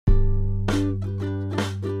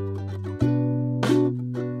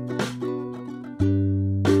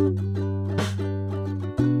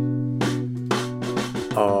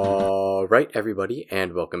right, everybody,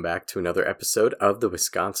 and welcome back to another episode of the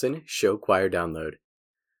Wisconsin Show Choir Download.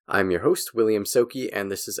 I'm your host, William Soki, and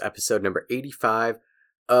this is episode number 85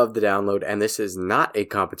 of the download, and this is not a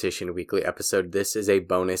competition weekly episode. This is a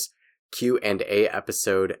bonus Q&A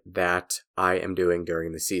episode that I am doing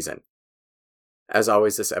during the season. As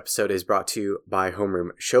always, this episode is brought to you by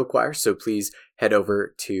Homeroom Show Choir, so please head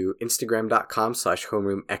over to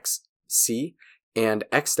Instagram.com/homeroomxc and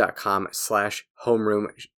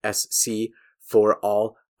x.com/homeroomsc for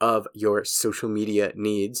all of your social media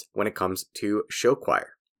needs when it comes to show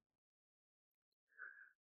choir.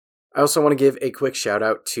 I also want to give a quick shout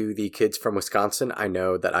out to the kids from Wisconsin. I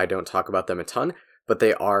know that I don't talk about them a ton, but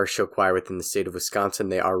they are show choir within the state of Wisconsin.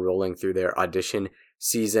 They are rolling through their audition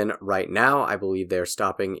season right now. I believe they're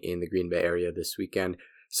stopping in the Green Bay area this weekend.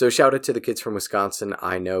 So shout out to the kids from Wisconsin.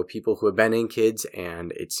 I know people who have been in kids,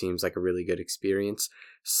 and it seems like a really good experience.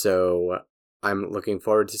 So I'm looking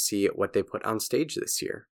forward to see what they put on stage this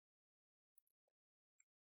year.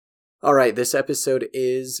 All right, this episode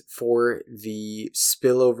is for the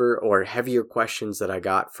spillover or heavier questions that I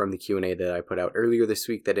got from the Q&A that I put out earlier this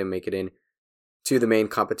week that didn't make it in to the main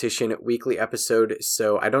competition weekly episode.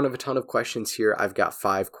 So I don't have a ton of questions here. I've got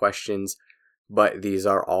 5 questions, but these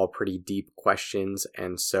are all pretty deep questions,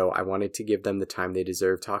 and so I wanted to give them the time they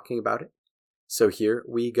deserve talking about it. So here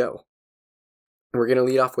we go. We're going to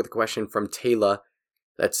lead off with a question from Taylor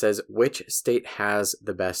that says, which state has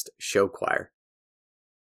the best show choir?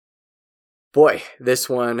 Boy, this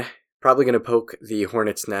one probably going to poke the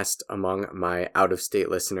hornet's nest among my out-of-state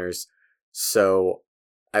listeners. So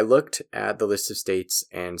I looked at the list of states,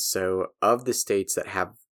 and so of the states that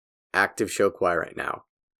have active show choir right now,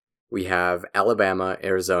 we have Alabama,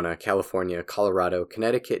 Arizona, California, Colorado,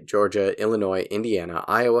 Connecticut, Georgia, Illinois, Indiana,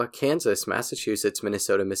 Iowa, Kansas, Massachusetts,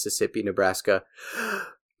 Minnesota, Mississippi, Nebraska,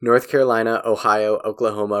 North Carolina, Ohio,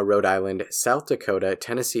 Oklahoma, Rhode Island, South Dakota,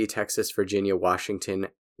 Tennessee, Texas, Virginia, Washington,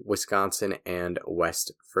 Wisconsin, and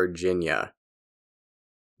West Virginia.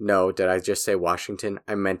 No, did I just say Washington?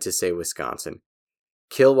 I meant to say Wisconsin.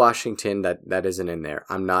 Kill Washington, that isn't in there.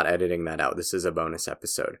 I'm not editing that out. This is a bonus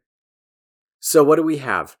episode. So what do we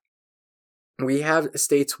have? We have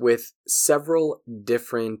states with several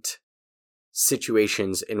different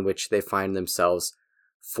situations in which they find themselves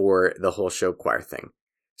for the whole show choir thing.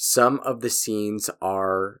 Some of the scenes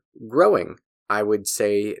are growing. I would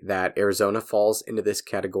say that Arizona falls into this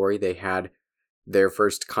category. They had their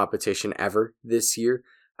first competition ever this year.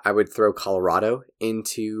 I would throw Colorado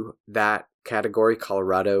into that category.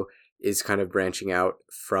 Colorado is kind of branching out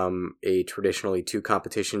from a traditionally 2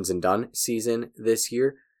 competitions and done season this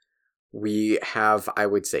year. We have, I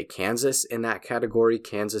would say, Kansas in that category.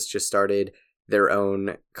 Kansas just started their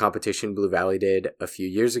own competition. Blue Valley did a few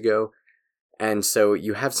years ago. And so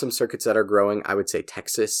you have some circuits that are growing. I would say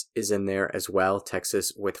Texas is in there as well.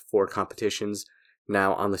 Texas with 4 competitions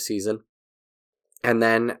now on the season. And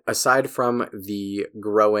then aside from the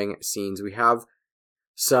growing scenes, we have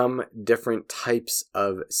some different types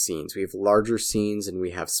of scenes. We have larger scenes and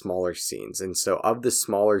we have smaller scenes. And so of the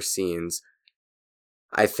smaller scenes,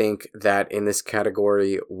 I think that in this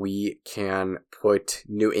category, we can put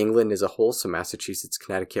New England as a whole, so Massachusetts,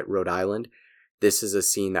 Connecticut, Rhode Island. This is a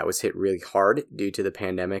scene that was hit really hard due to the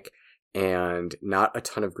pandemic, and not a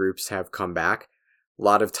ton of groups have come back. A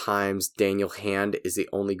lot of times, Daniel Hand is the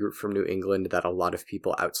only group from New England that a lot of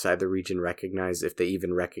people outside the region recognize, if they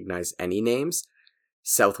even recognize any names.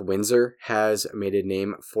 South Windsor has made a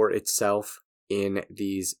name for itself in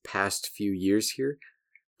these past few years here.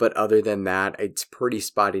 But other than that, it's pretty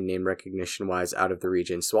spotty name recognition-wise out of the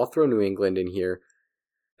region. So I'll throw New England in here,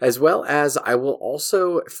 as well as I will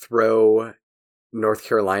also throw North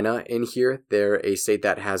Carolina in here. They're a state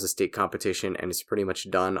that has a state competition and it's pretty much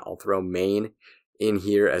done. I'll throw Maine in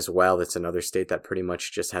here as well. That's another state that pretty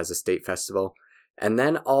much just has a state festival. And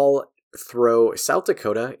then I'll throw South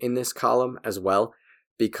Dakota in this column as well,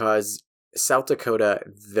 because South Dakota,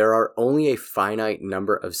 there are only a finite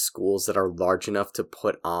number of schools that are large enough to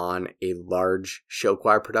put on a large show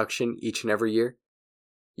choir production each and every year.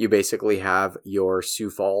 You basically have your Sioux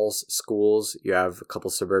Falls schools, you have a couple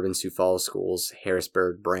suburban Sioux Falls schools,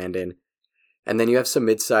 Harrisburg, Brandon, and then you have some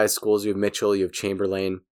mid-sized schools. You have Mitchell, you have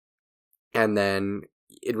Chamberlain, and then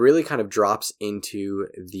it really kind of drops into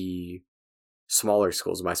the smaller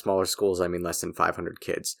schools. By smaller schools, I mean less than 500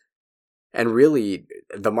 kids. And really,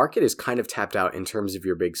 the market is kind of tapped out in terms of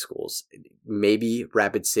your big schools. Maybe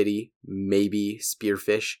Rapid City, maybe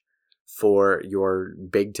Spearfish for your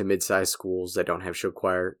big to mid-sized schools that don't have show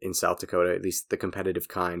choir in South Dakota, at least the competitive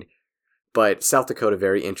kind. But South Dakota,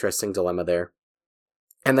 very interesting dilemma there.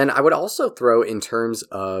 And then I would also throw, in terms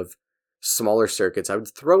of smaller circuits, I would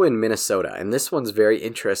throw in Minnesota. And this one's very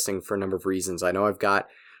interesting for a number of reasons. I know I've got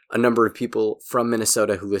a number of people from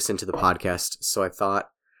Minnesota who listen to the podcast, so I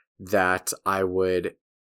thought that I would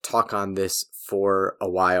talk on this for a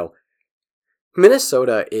while.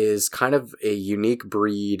 Minnesota is kind of a unique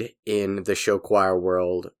breed in the show choir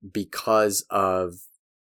world because of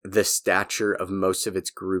the stature of most of its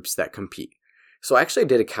groups that compete. So I actually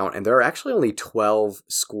did a count, and there are actually only 12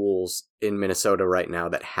 schools in Minnesota right now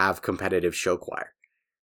that have competitive show choir.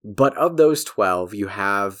 But of those 12, you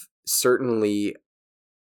have certainly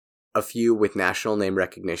a few with national name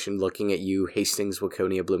recognition. Looking at you, Hastings,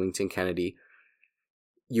 Waconia, Bloomington, Kennedy.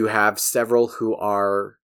 You have several who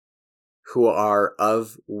are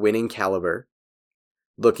of winning caliber.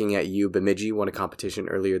 Looking at you, Bemidji won a competition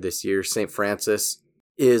earlier this year. St. Francis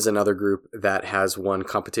is another group that has won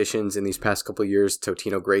competitions in these past couple of years.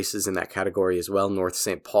 Totino Grace is in that category as well. North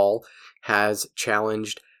St. Paul has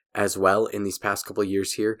challenged as well in these past couple of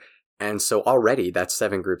years here. And so already, that's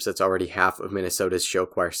 7 groups. That's already half of Minnesota's show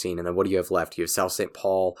choir scene. And then what do you have left? You have South St.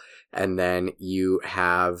 Paul, and then you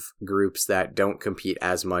have groups that don't compete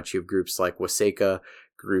as much. You have groups like Waseca,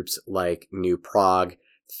 groups like New Prague,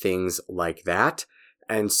 things like that.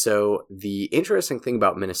 And so the interesting thing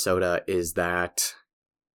about Minnesota is that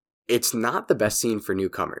it's not the best scene for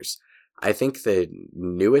newcomers. I think the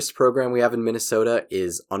newest program we have in Minnesota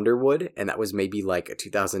is Underwood, and that was maybe like a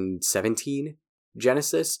 2017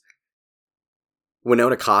 genesis.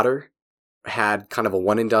 Winona Cotter had kind of a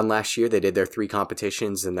one and done last year. They did their 3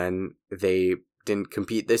 competitions, and then they didn't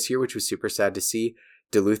compete this year, which was super sad to see.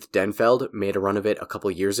 Duluth Denfeld made a run of it a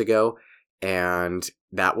couple years ago, and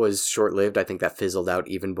that was short-lived. I think that fizzled out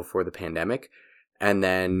even before the pandemic. And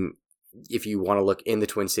then if you want to look in the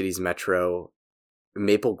Twin Cities metro,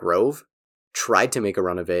 Maple Grove tried to make a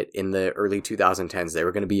run of it in the early 2010s. They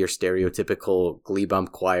were going to be your stereotypical Glee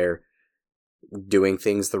Bump choir, doing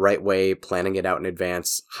things the right way, planning it out in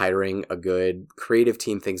advance, hiring a good creative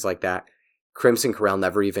team, things like that. Crimson Corral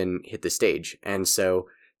never even hit the stage. And so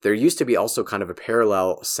there used to be also kind of a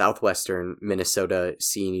parallel southwestern Minnesota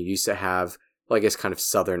scene. You used to have, well, I guess kind of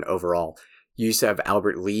southern overall. You used to have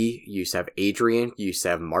Albert Lee, you used to have Adrian, you used to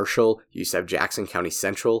have Marshall, you used to have Jackson County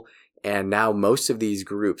Central, and now most of these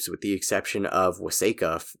groups, with the exception of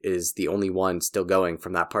Waseca, is the only one still going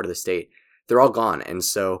from that part of the state. They're all gone, and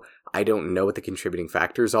so I don't know what the contributing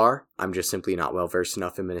factors are. I'm just simply not well versed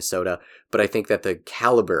enough in Minnesota, but I think that the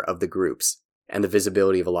caliber of the groups and the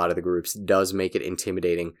visibility of a lot of the groups does make it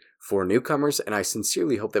intimidating for newcomers, and I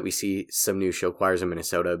sincerely hope that we see some new show choirs in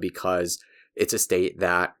Minnesota, because it's a state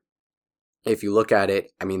that, if you look at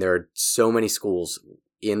it, I mean, there are so many schools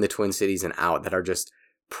in the Twin Cities and out that are just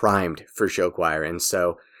primed for show choir. And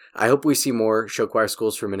so I hope we see more show choir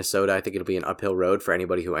schools for Minnesota. I think it'll be an uphill road for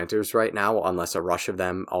anybody who enters right now, unless a rush of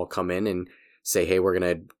them all come in and say, hey, we're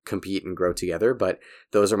going to compete and grow together. But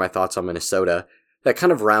those are my thoughts on Minnesota. That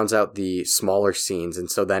kind of rounds out the smaller scenes. And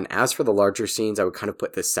so then as for the larger scenes, I would kind of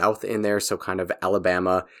put the South in there. So kind of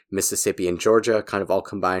Alabama, Mississippi, and Georgia kind of all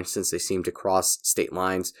combined, since they seem to cross state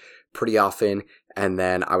lines pretty often. And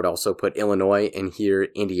then I would also put Illinois in here,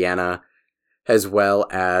 Indiana, as well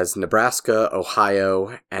as Nebraska,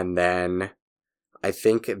 Ohio, and then I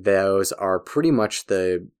think those are pretty much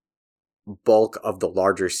the bulk of the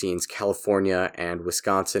larger scenes. California and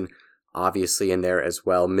Wisconsin obviously in there as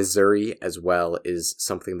well. Missouri as well is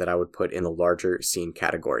something that I would put in the larger scene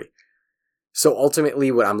category. So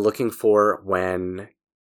ultimately what I'm looking for when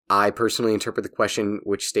I personally interpret the question,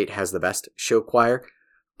 which state has the best show choir,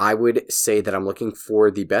 I would say that I'm looking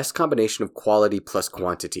for the best combination of quality plus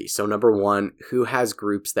quantity. So number one, who has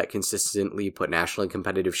groups that consistently put nationally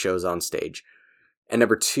competitive shows on stage? And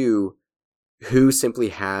number two, who simply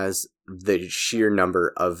has the sheer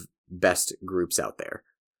number of best groups out there?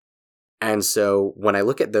 And so when I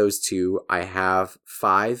look at those two, I have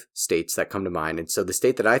 5 states that come to mind. And so the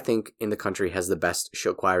state that I think in the country has the best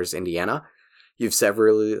show choir is Indiana. You have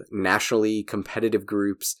several nationally competitive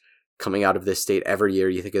groups coming out of this state every year.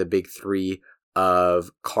 You think of the big 3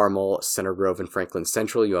 of Carmel, Center Grove, and Franklin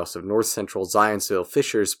Central. You also have North Central, Zionsville,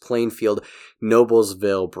 Fishers, Plainfield,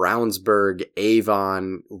 Noblesville, Brownsburg,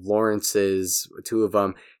 Avon, Lawrence's, 2 of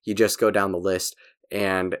them. You just go down the list,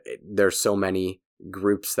 and there's so many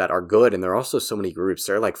groups that are good, and there are also so many groups.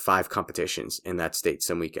 There are like 5 competitions in that state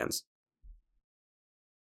some weekends.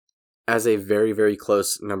 As a very, very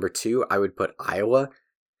close number 2, I would put Iowa.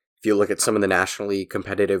 If you look at some of the nationally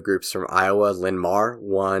competitive groups from Iowa, Lynn Marr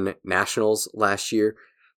won nationals last year.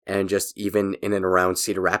 And just even in and around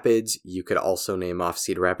Cedar Rapids, you could also name off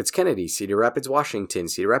Cedar Rapids Kennedy, Cedar Rapids Washington,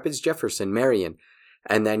 Cedar Rapids Jefferson, Marion.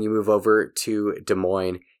 And then you move over to Des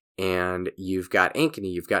Moines, and you've got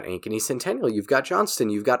Ankeny, you've got Ankeny Centennial, you've got Johnston,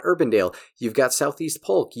 you've got Urbandale, you've got Southeast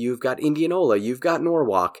Polk, you've got Indianola, you've got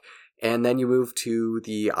Norwalk, and then you move to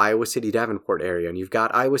the Iowa City, Davenport area, and you've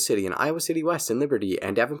got Iowa City and Iowa City West and Liberty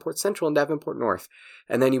and Davenport Central and Davenport North.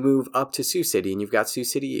 And then you move up to Sioux City and you've got Sioux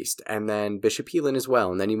City East and then Bishop Elin as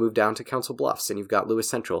well. And then you move down to Council Bluffs and you've got Lewis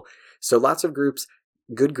Central. So lots of groups,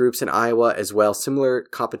 good groups in Iowa as well. Similar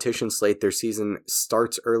competition slate. Their season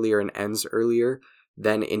starts earlier and ends earlier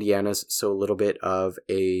than Indiana's. So a little bit of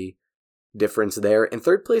a difference there. In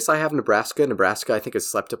third place, I have Nebraska. Nebraska, I think, is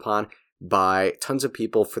slept upon by tons of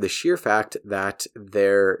people for the sheer fact that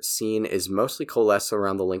their scene is mostly coalesced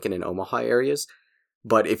around the Lincoln and Omaha areas.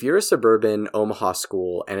 But if you're a suburban Omaha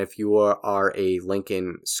school and if you are a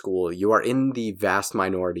Lincoln school, you are in the vast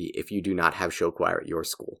minority if you do not have show choir at your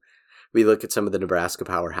school. We look at some of the Nebraska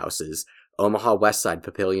powerhouses: Omaha West Side,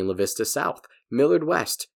 Papillion La Vista South, Millard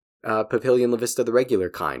West, Papillion La Vista the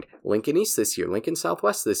regular kind, Lincoln East this year, Lincoln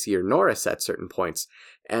Southwest this year, Norris at certain points.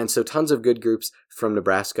 And so tons of good groups from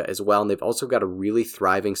Nebraska as well. And they've also got a really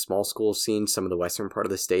thriving small school scene, some of the western part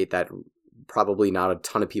of the state that probably not a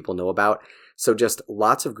ton of people know about. So just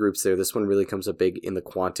lots of groups there. This one really comes up big in the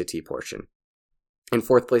quantity portion. In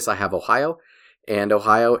fourth place, I have Ohio. And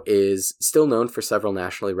Ohio is still known for several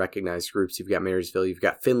nationally recognized groups. You've got Marysville, you've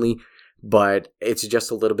got Findlay, but it's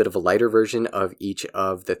just a little bit of a lighter version of each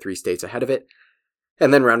of the three states ahead of it.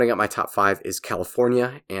 And then rounding out my top five is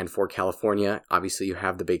California. And for California, obviously you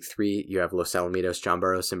have the big three. You have Los Alamitos, John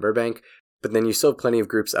Burroughs, and Burbank. But then you still have plenty of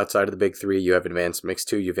groups outside of the big three. You have advanced mixed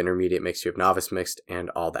 2, you have intermediate mixed, you have novice mixed, and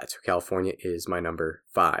all that. So California is my number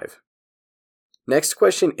 5. Next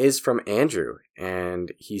question is from Andrew,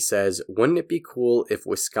 and he says, wouldn't it be cool if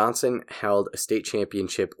Wisconsin held a state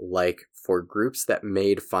championship like for groups that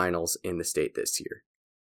made finals in the state this year?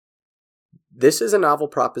 This is a novel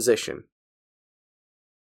proposition.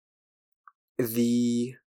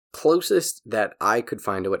 The closest that I could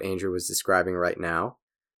find to what Andrew was describing right now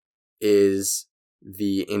is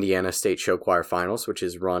the Indiana State Show Choir Finals, which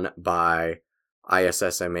is run by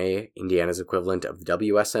ISSMA, Indiana's equivalent of the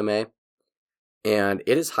WSMA. And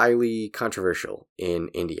it is highly controversial in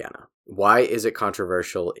Indiana. Why is it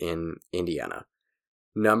controversial in Indiana?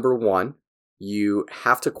 Number one, you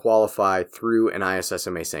have to qualify through an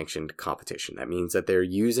ISSMA sanctioned competition. That means that they're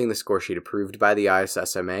using the score sheet approved by the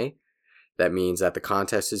ISSMA. That means that the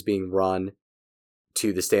contest is being run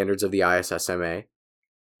to the standards of the ISSMA.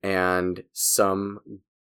 And some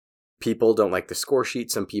people don't like the score sheet.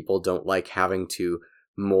 Some people don't like having to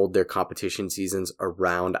mold their competition seasons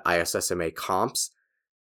around ISSMA comps.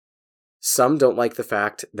 Some don't like the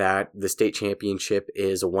fact that the state championship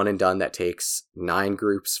is a one and done that takes 9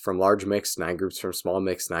 groups from large mix, 9 groups from small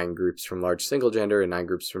mix, 9 groups from large single gender, and 9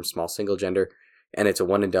 groups from small single gender. And it's a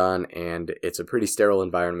one and done, and it's a pretty sterile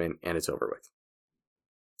environment, and it's over with.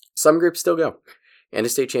 Some groups still go, and a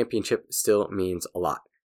state championship still means a lot.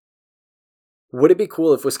 Would it be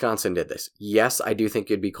cool if Wisconsin did this? Yes, I do think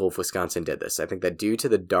it'd be cool if Wisconsin did this. I think that due to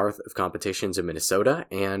the dearth of competitions in Minnesota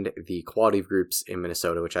and the quality of groups in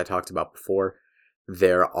Minnesota, which I talked about before,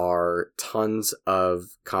 there are tons of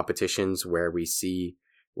competitions where we see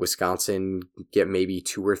Wisconsin get maybe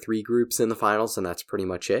 2 or 3 groups in the finals, and that's pretty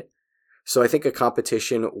much it. So I think a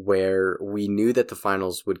competition where we knew that the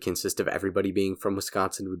finals would consist of everybody being from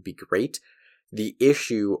Wisconsin would be great. The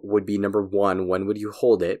issue would be, number one, when would you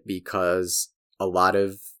hold it? Because a lot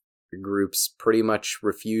of groups pretty much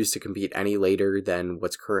refuse to compete any later than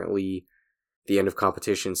what's currently the end of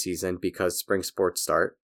competition season because spring sports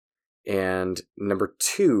start. And number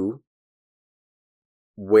 2,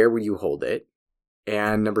 where would you hold it?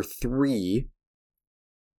 And number 3,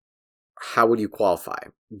 how would you qualify?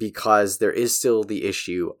 Because there is still the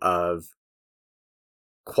issue of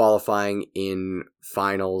qualifying in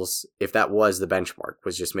finals. If that was the benchmark,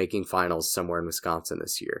 was just making finals somewhere in Wisconsin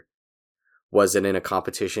this year. Was it in a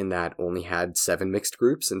competition that only had 7 mixed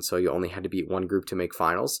groups, and so you only had to beat 1 group to make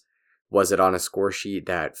finals? Was it on a score sheet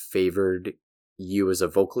that favored you as a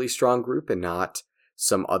vocally strong group and not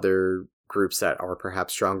some other groups that are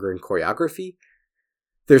perhaps stronger in choreography?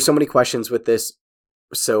 There's so many questions with this,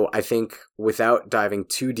 so I think without diving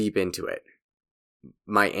too deep into it,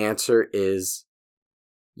 my answer is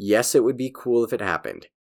yes, it would be cool if it happened.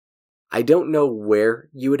 I don't know where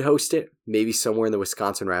you would host it. Maybe somewhere in the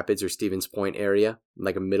Wisconsin Rapids or Stevens Point area,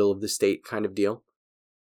 like a middle of the state kind of deal.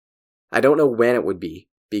 I don't know when it would be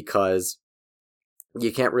because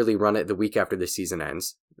you can't really run it the week after the season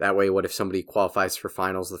ends. That way, what if somebody qualifies for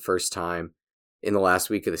finals the first time in the last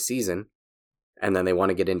week of the season and then they want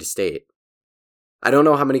to get into state? I don't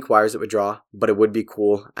know how many choirs it would draw, but it would be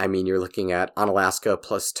cool. I mean, you're looking at Onalaska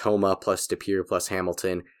plus Toma plus De Pere plus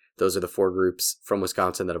Hamilton Those are the 4 groups from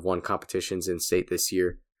Wisconsin that have won competitions in state this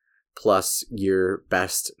year. Plus your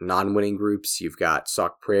best non-winning groups. You've got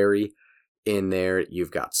Sauk Prairie in there.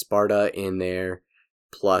 You've got Sparta in there.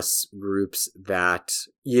 Plus groups that,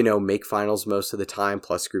 make finals most of the time.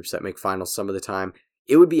 Plus groups that make finals some of the time.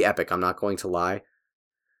 It would be epic, I'm not going to lie.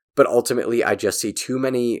 But ultimately, I just see too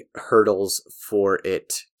many hurdles for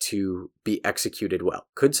it to be executed well.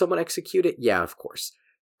 Could someone execute it? Yeah, of course.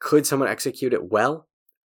 Could someone execute it well?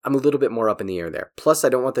 I'm a little bit more up in the air there. Plus, I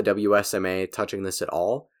don't want the WSMA touching this at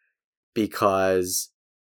all because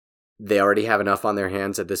they already have enough on their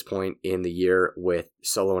hands at this point in the year with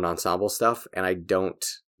solo and ensemble stuff, and I don't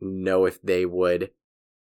know if they would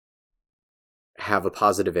have a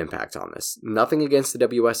positive impact on this. Nothing against the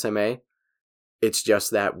WSMA. It's just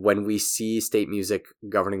that when we see state music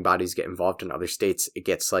governing bodies get involved in other states, it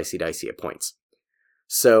gets slicey dicey at points.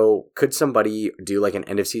 So could somebody do like an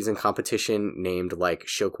end of season competition named like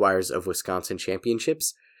Show Choirs of Wisconsin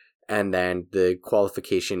Championships? And then the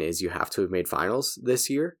qualification is you have to have made finals this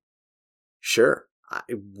year? Sure.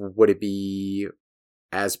 Would it be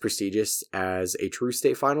as prestigious as a true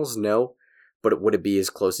state finals? No. But would it be as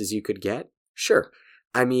close as you could get? Sure.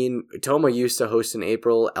 I mean, Toma used to host in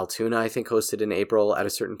April. Altoona, I think, hosted in April at a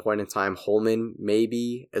certain point in time. Holman,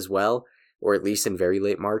 maybe, as well, or at least in very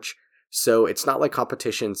late March. So it's not like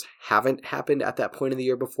competitions haven't happened at that point of the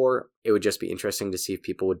year before. It would just be interesting to see if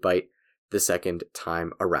people would bite the second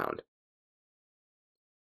time around.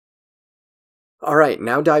 All right,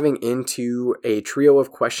 now diving into a trio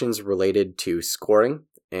of questions related to scoring.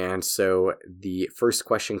 And so the first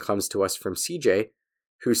question comes to us from CJ,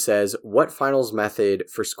 who says, what finals method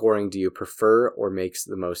for scoring do you prefer or makes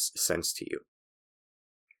the most sense to you?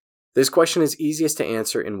 This question is easiest to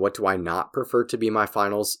answer in what do I not prefer to be my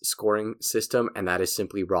finals scoring system, and that is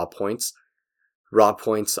simply raw points. Raw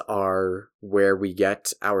points are where we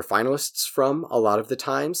get our finalists from a lot of the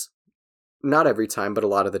times. Not every time, but a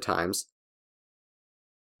lot of the times.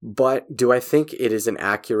 But do I think it is an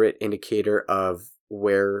accurate indicator of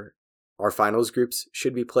where our finals groups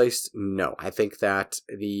should be placed? No. I think that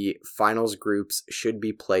the finals groups should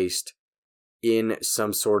be placed in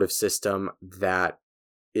some sort of system that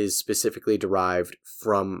is specifically derived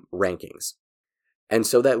from rankings. And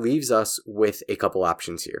so that leaves us with a couple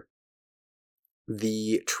options here.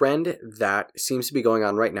 The trend that seems to be going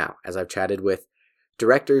on right now, as I've chatted with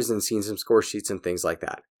directors and seen some score sheets and things like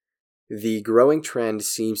that, the growing trend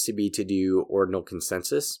seems to be to do ordinal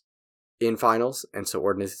consensus in finals. And so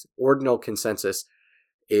ordinal consensus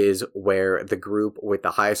is where the group with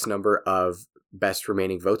the highest number of best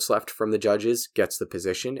remaining votes left from the judges gets the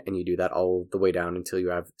position, and you do that all the way down until you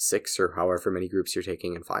have 6 or however many groups you're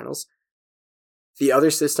taking in finals. The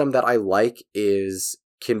other system that I like is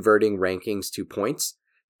converting rankings to points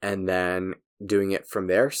and then doing it from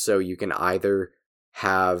there. So you can either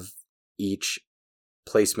have each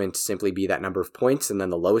placement simply be that number of points and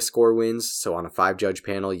then the lowest score wins. So on a 5-judge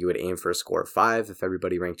panel, you would aim for a score of 5 if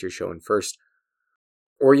everybody ranked your show in first.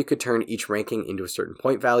 Or you could turn each ranking into a certain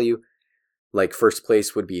point value. Like first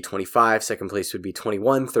place would be 25, second place would be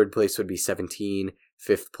 21, third place would be 17,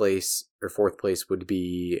 fifth place or fourth place would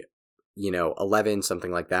be, 11,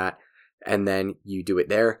 something like that. And then you do it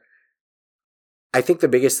there. I think the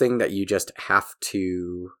biggest thing that you just have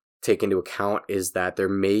to take into account is that there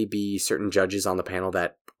may be certain judges on the panel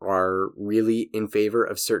that are really in favor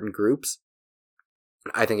of certain groups.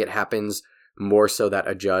 I think it happens more so that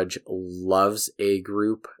a judge loves a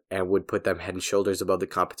group and would put them head and shoulders above the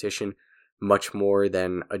competition, much more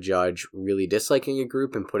than a judge really disliking a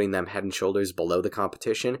group and putting them head and shoulders below the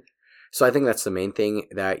competition. So I think that's the main thing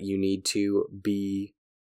that you need to be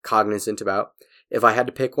cognizant about. If I had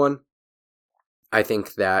to pick one, I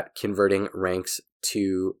think that converting ranks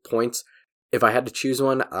to points. If I had to choose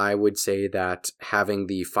one, I would say that having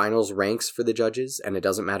the finals ranks for the judges, and it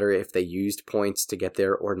doesn't matter if they used points to get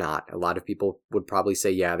there or not. A lot of people would probably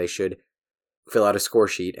say, yeah, they should fill out a score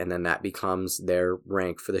sheet, and then that becomes their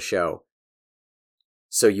rank for the show.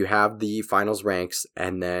 So you have the finals ranks,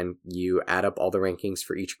 and then you add up all the rankings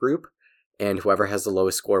for each group, and whoever has the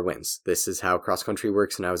lowest score wins. This is how cross-country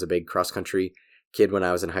works, and I was a big cross-country kid when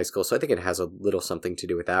I was in high school, so I think it has a little something to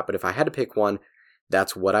do with that. But if I had to pick one,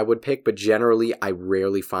 that's what I would pick. But generally, I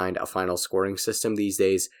rarely find a final scoring system these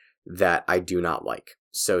days that I do not like.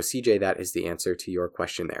 So CJ, that is the answer to your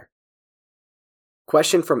question there.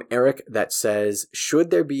 Question from Eric that says, should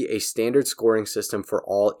there be a standard scoring system for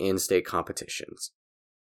all in-state competitions?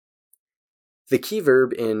 The key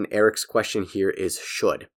verb in Eric's question here is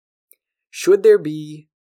should. Should there be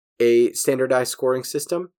a standardized scoring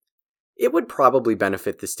system? It would probably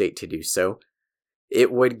benefit the state to do so.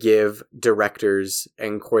 it would give directors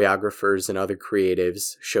and choreographers and other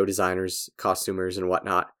creatives, show designers, costumers, and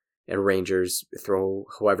whatnot, and arrangers, throw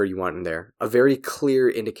whoever you want in there, a very clear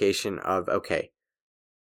indication of, okay,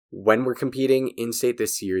 when we're competing in state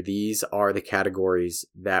this year, these are the categories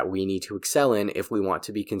that we need to excel in if we want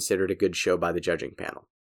to be considered a good show by the judging panel.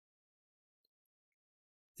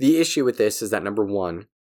 The issue with this is that, number one,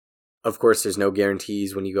 of course, there's no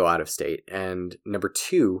guarantees when you go out of state. And number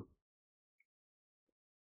two,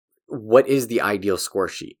 what is the ideal score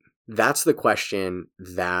sheet? That's the question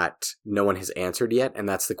that no one has answered yet, and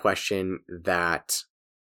that's the question that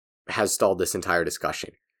has stalled this entire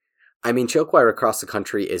discussion. I mean, show choir across the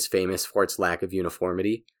country is famous for its lack of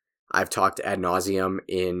uniformity. I've talked ad nauseum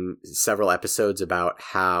in several episodes about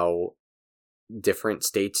how different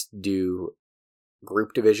states do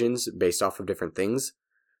group divisions based off of different things.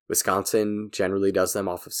 Wisconsin generally does them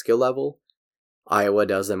off of skill level. Iowa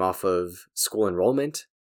does them off of school enrollment.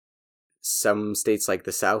 Some states like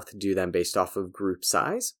the South do them based off of group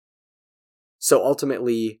size. So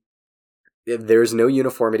ultimately, there's no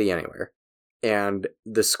uniformity anywhere. And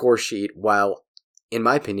the score sheet, while in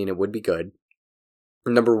my opinion it would be good,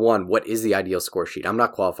 number one, what is the ideal score sheet? I'm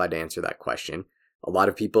not qualified to answer that question. A lot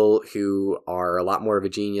of people who are a lot more of a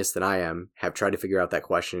genius than I am have tried to figure out that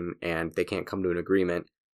question, and they can't come to an agreement.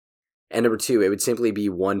 And number two, it would simply be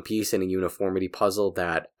one piece in a uniformity puzzle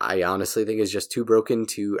that I honestly think is just too broken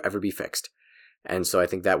to ever be fixed. And so I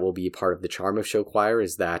think that will be part of the charm of show choir,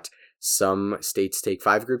 is that some states take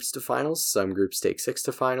 5 groups to finals, some groups take 6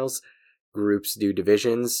 to finals. Groups do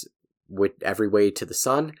divisions with every way to the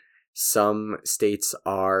sun. Some states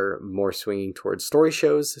are more swinging towards story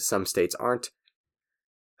shows. Some states aren't.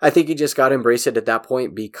 I think you just got to embrace it at that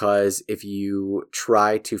point, because if you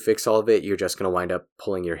try to fix all of it, you're just going to wind up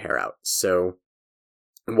pulling your hair out. So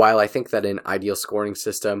while I think that an ideal scoring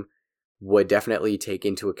system would definitely take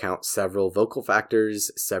into account several vocal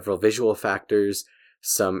factors, several visual factors,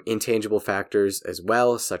 some intangible factors as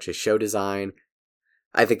well, such as show design,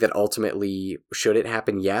 I think that ultimately, should it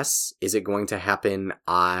happen? Yes. Is it going to happen?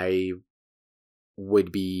 I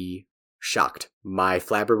would be shocked. My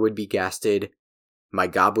flabber would be gasted. My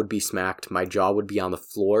gob would be smacked. My jaw would be on the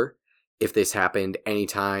floor if this happened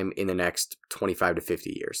anytime in the next 25 to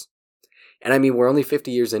 50 years. And I mean, we're only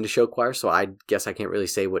 50 years into show choir, so I guess I can't really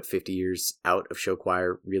say what 50 years out of show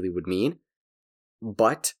choir really would mean.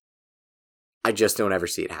 But I just don't ever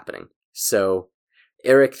see it happening. So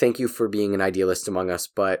Eric, thank you for being an idealist among us,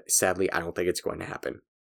 but sadly, I don't think it's going to happen.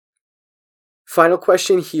 Final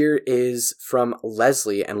question here is from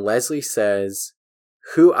Leslie, and Leslie says,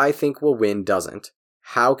 who I think will win doesn't.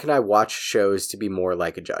 How can I watch shows to be more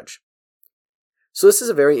like a judge? So this is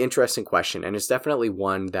a very interesting question, and it's definitely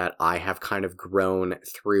one that I have kind of grown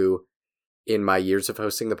through in my years of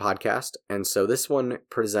hosting the podcast, and so this one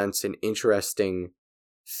presents an interesting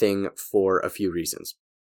thing for a few reasons.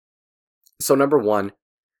 So number one,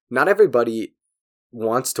 not everybody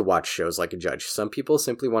wants to watch shows like a judge. Some people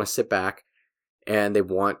simply want to sit back and they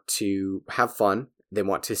want to have fun. They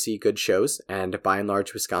want to see good shows, and by and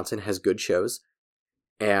large, Wisconsin has good shows.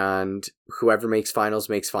 And whoever makes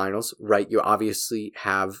finals, right? You obviously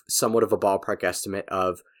have somewhat of a ballpark estimate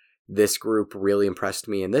of, this group really impressed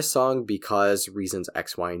me in this song because reasons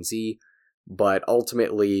X, Y, and Z. But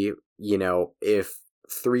ultimately, if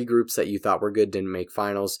 3 groups that you thought were good didn't make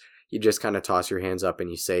finals, you just kind of toss your hands up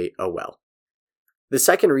and you say, oh well. The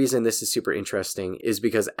second reason this is super interesting is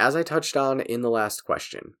because, as I touched on in the last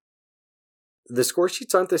question, the score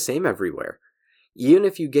sheets aren't the same everywhere. Even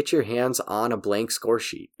if you get your hands on a blank score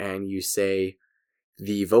sheet and you say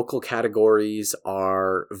the vocal categories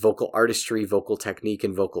are vocal artistry, vocal technique,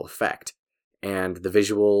 and vocal effect, and the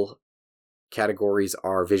visual categories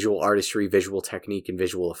are visual artistry, visual technique, and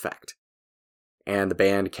visual effect, and the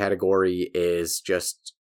band category is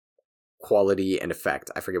just quality and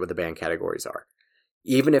effect. I forget what the band categories are.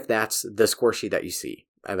 Even if that's the score sheet that you see,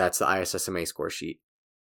 and that's the ISSMA score sheet,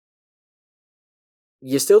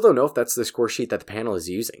 you still don't know if that's the score sheet that the panel is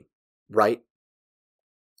using, right?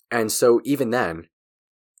 And so even then,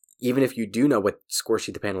 even if you do know what score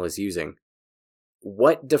sheet the panel is using,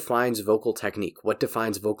 what defines vocal technique? What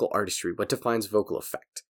defines vocal artistry? What defines vocal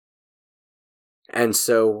effect? And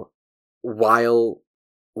so while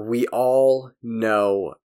we all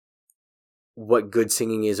know what good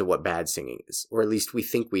singing is and what bad singing is, or at least we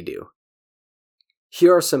think we do,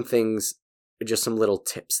 here are some things, just some little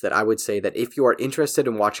tips that I would say that if you are interested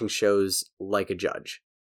in watching shows like a judge,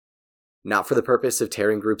 not for the purpose of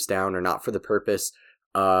tearing groups down or not for the purpose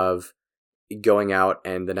of going out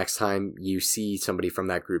and the next time you see somebody from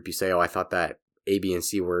that group, you say, oh, I thought that A, B, and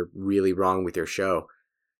C were really wrong with your show.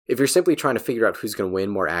 if you're simply trying to figure out who's going to win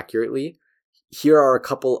more accurately, here are a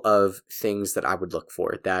couple of things that I would look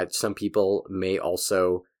for that some people may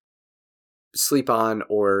also sleep on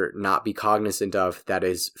or not be cognizant of that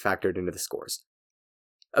is factored into the scores.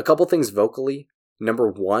 A couple things vocally. Number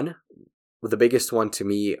one, the biggest one to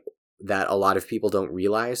me that a lot of people don't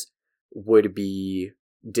realize would be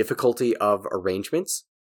difficulty of arrangements.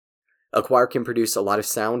 A choir can produce a lot of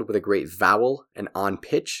sound with a great vowel and on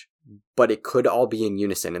pitch, but it could all be in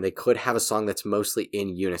unison, and they could have a song that's mostly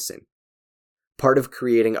in unison. Part of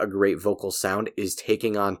creating a great vocal sound is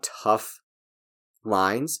taking on tough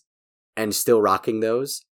lines and still rocking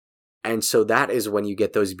those. And so that is when you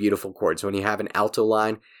get those beautiful chords. When you have an alto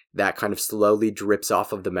line that kind of slowly drips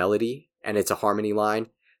off of the melody and it's a harmony line,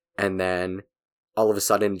 and then all of a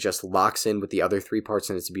sudden it just locks in with the other three parts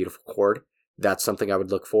and it's a beautiful chord. That's something I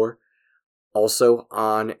would look for. Also,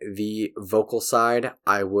 on the vocal side,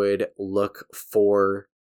 I would look for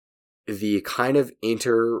the kind of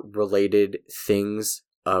interrelated things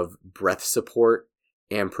of breath support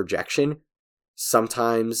and projection.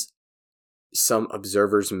 Sometimes some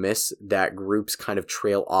observers miss that groups kind of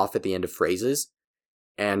trail off at the end of phrases.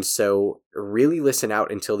 And so really listen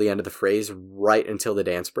out until the end of the phrase, right until the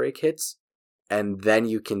dance break hits. And then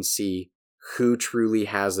you can see who truly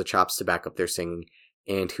has the chops to back up their singing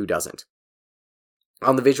and who doesn't.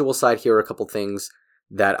 On the visual side, here are a couple things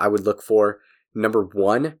that I would look for. Number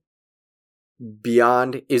one,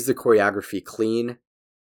 beyond, is the choreography clean?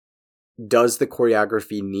 Does the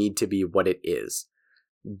choreography need to be what it is?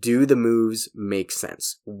 Do the moves make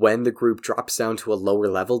sense? When the group drops down to a lower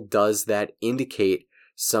level, does that indicate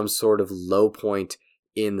some sort of low point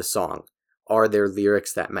in the song? Are there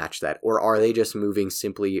lyrics that match that? Or are they just moving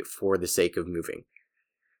simply for the sake of moving?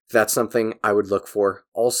 That's something I would look for.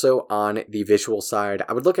 Also, on the visual side,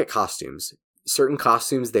 I would look at costumes. Certain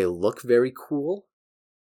costumes, they look very cool,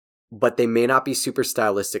 but they may not be super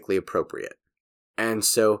stylistically appropriate. And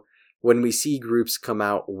so when we see groups come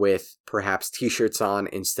out with perhaps t-shirts on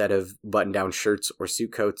instead of button-down shirts or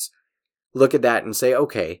suit coats, look at that and say,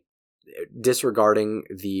 okay, disregarding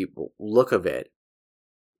the look of it,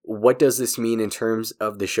 what does this mean in terms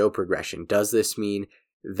of the show progression? Does this mean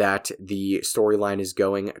that the storyline is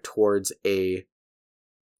going towards a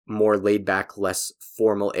more laid-back, less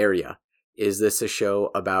formal area? Is this a show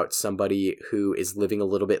about somebody who is living a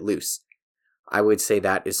little bit loose? I would say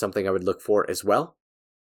that is something I would look for as well.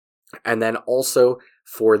 And then also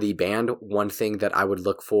for the band, one thing that I would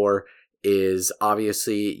look for is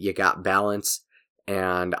obviously you got balance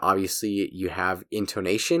and obviously you have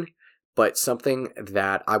intonation, but something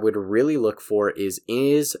that I would really look for is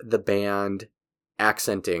the band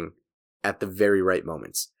accenting at the very right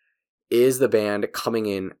moments? Is the band coming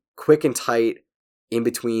in quick and tight in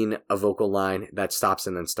between a vocal line that stops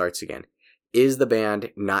and then starts again? Is the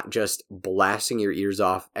band not just blasting your ears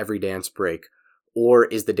off every dance break? Or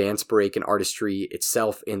is the dance break and artistry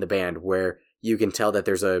itself in the band where you can tell that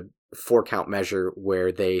there's a 4-count measure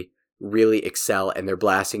where they really excel and they're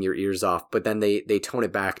blasting your ears off, but then they tone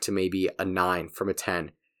it back to maybe a 9 from a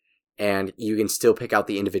 10, and you can still pick out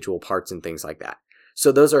the individual parts and things like that.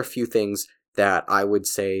 So those are a few things that I would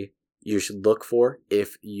say you should look for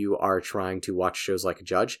if you are trying to watch shows like a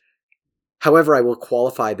judge. However, I will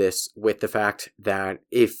qualify this with the fact that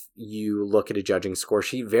if you look at a judging score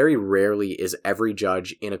sheet, very rarely is every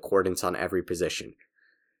judge in accordance on every position.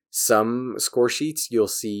 Some score sheets you'll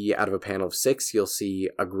see out of a panel of 6, you'll see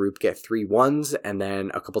a group get 3 1s and then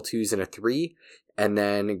a couple 2s and a 3, and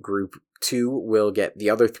then group 2 will get the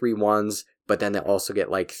other 3 1s, but then they'll also get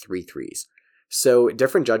like 3 3s. So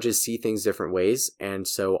different judges see things different ways, and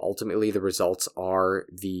so ultimately the results are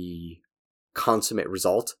the consummate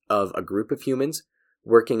result of a group of humans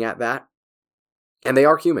working at that. And they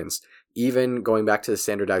are humans. Even going back to the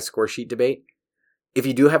standardized score sheet debate, if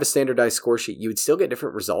you do have a standardized score sheet, you would still get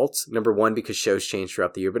different results. Number one, because shows change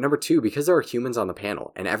throughout the year, but number two, because there are humans on the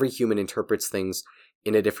panel and every human interprets things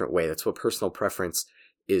in a different way. That's what personal preference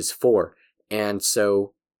is for. And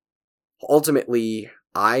so ultimately,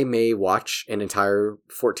 I may watch an entire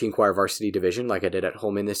 14 choir varsity division like I did at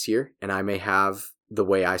Holman this year, and I may have the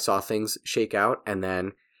way I saw things shake out, and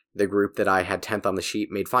then the group that I had 10th on the sheet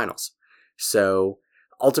made finals. So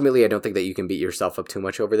ultimately, I don't think that you can beat yourself up too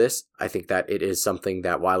much over this. I think that it is something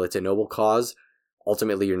that, while it's a noble cause,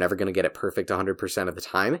 ultimately you're never going to get it perfect 100% of the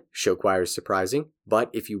time. Show choir is surprising, but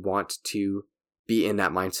if you want to be in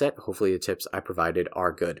that mindset, hopefully the tips I provided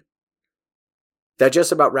are good. That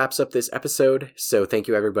just about wraps up this episode, so thank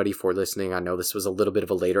you everybody for listening. I know this was a little bit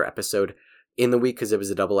of a later episode in the week because it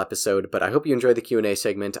was a double episode, but I hope you enjoyed the Q&A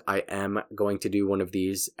segment. I am going to do one of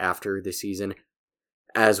these after the season.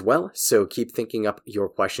 as well, so keep thinking up your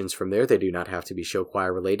questions from there. They do not have to be show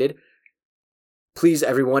choir related. Please,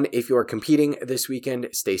 everyone, if you are competing this weekend,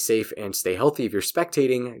 stay safe and stay healthy. If you're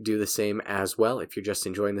spectating, do the same as well. If you're just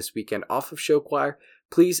enjoying this weekend off of show choir,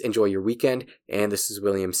 please enjoy your weekend. And this is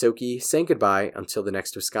William Soki saying goodbye until the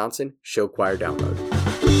next Wisconsin Show Choir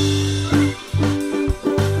Download.